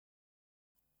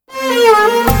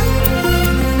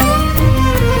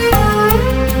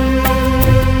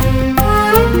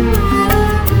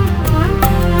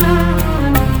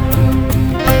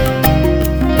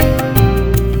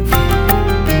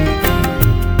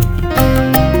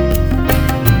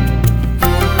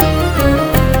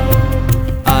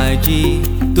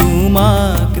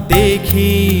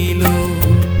দেখিলো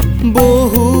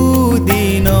বহু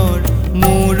দিনৰ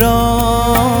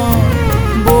মূৰত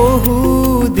বহু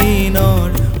দিনৰ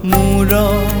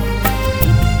মূৰত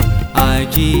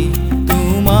আজি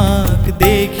তোমাক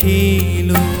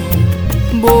দেখিলো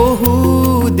বহু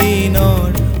দিনৰ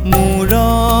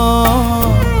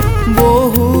মূৰত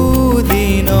বহু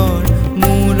দিনৰ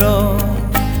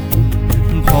মূৰত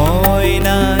ভয়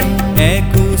নাই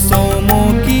একো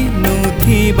চমকি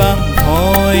নুঠিবা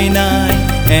ভয় নাই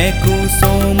একো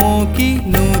চমকি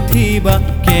নুঠিবা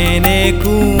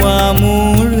কেনেকুৱা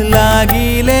মোৰ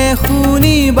লাগিলে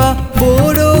শুনিবা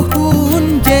বৰষুণ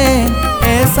যেন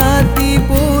এচাতি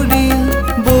পৰিল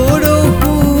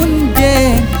বৰষুণ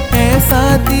যেন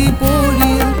এচাতি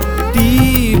পৰিল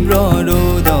তীব্ৰ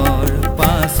ৰ'দৰ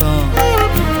পাছত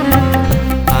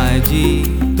আজি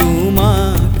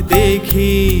তোমাক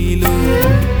দেখিলো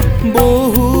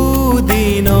বহু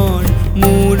দিনৰ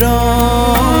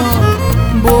মূৰত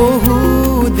বহু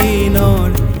দিনৰ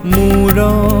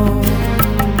মূৰত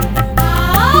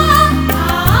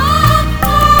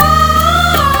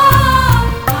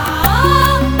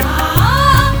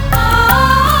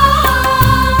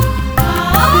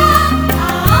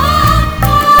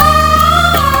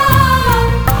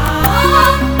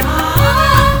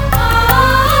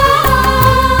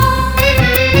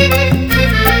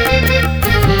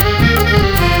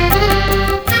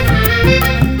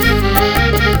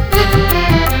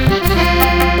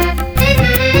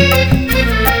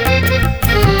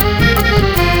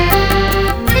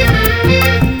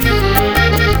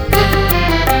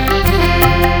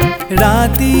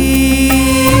ৰাতি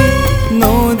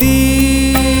নদী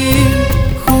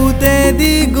খুতে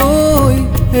দি গৈ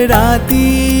ৰাতি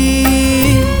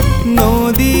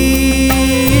নদী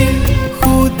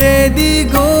খুতে দি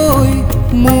গৈ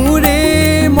মোৰে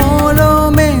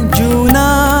মৰমে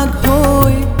জোনাক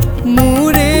হৈ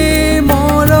মোৰে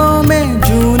মৰমে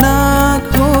জোনাক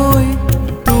হৈ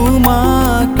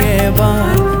তোমাক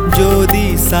এবাৰ যদি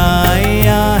চাই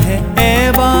আহে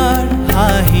এবাৰ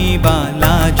হাঁহিবা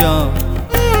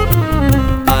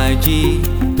আজি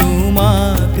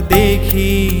তোমাক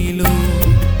দেখিলো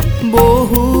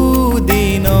বহু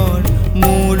দিনৰ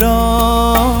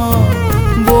মূৰত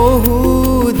বহু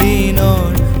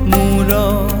দিনৰ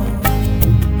মূৰত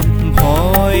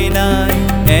ভয় নাই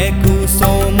একো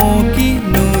চমকি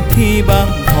নুঠিবা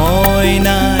ভয়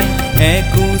নাই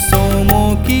একো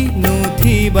চমকি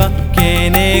নুঠিবা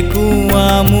কেনেকুৱা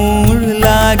মোৰ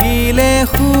লাগিলে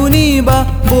শুনিবা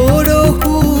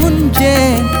বৰষুণ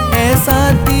যেন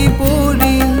এচাতি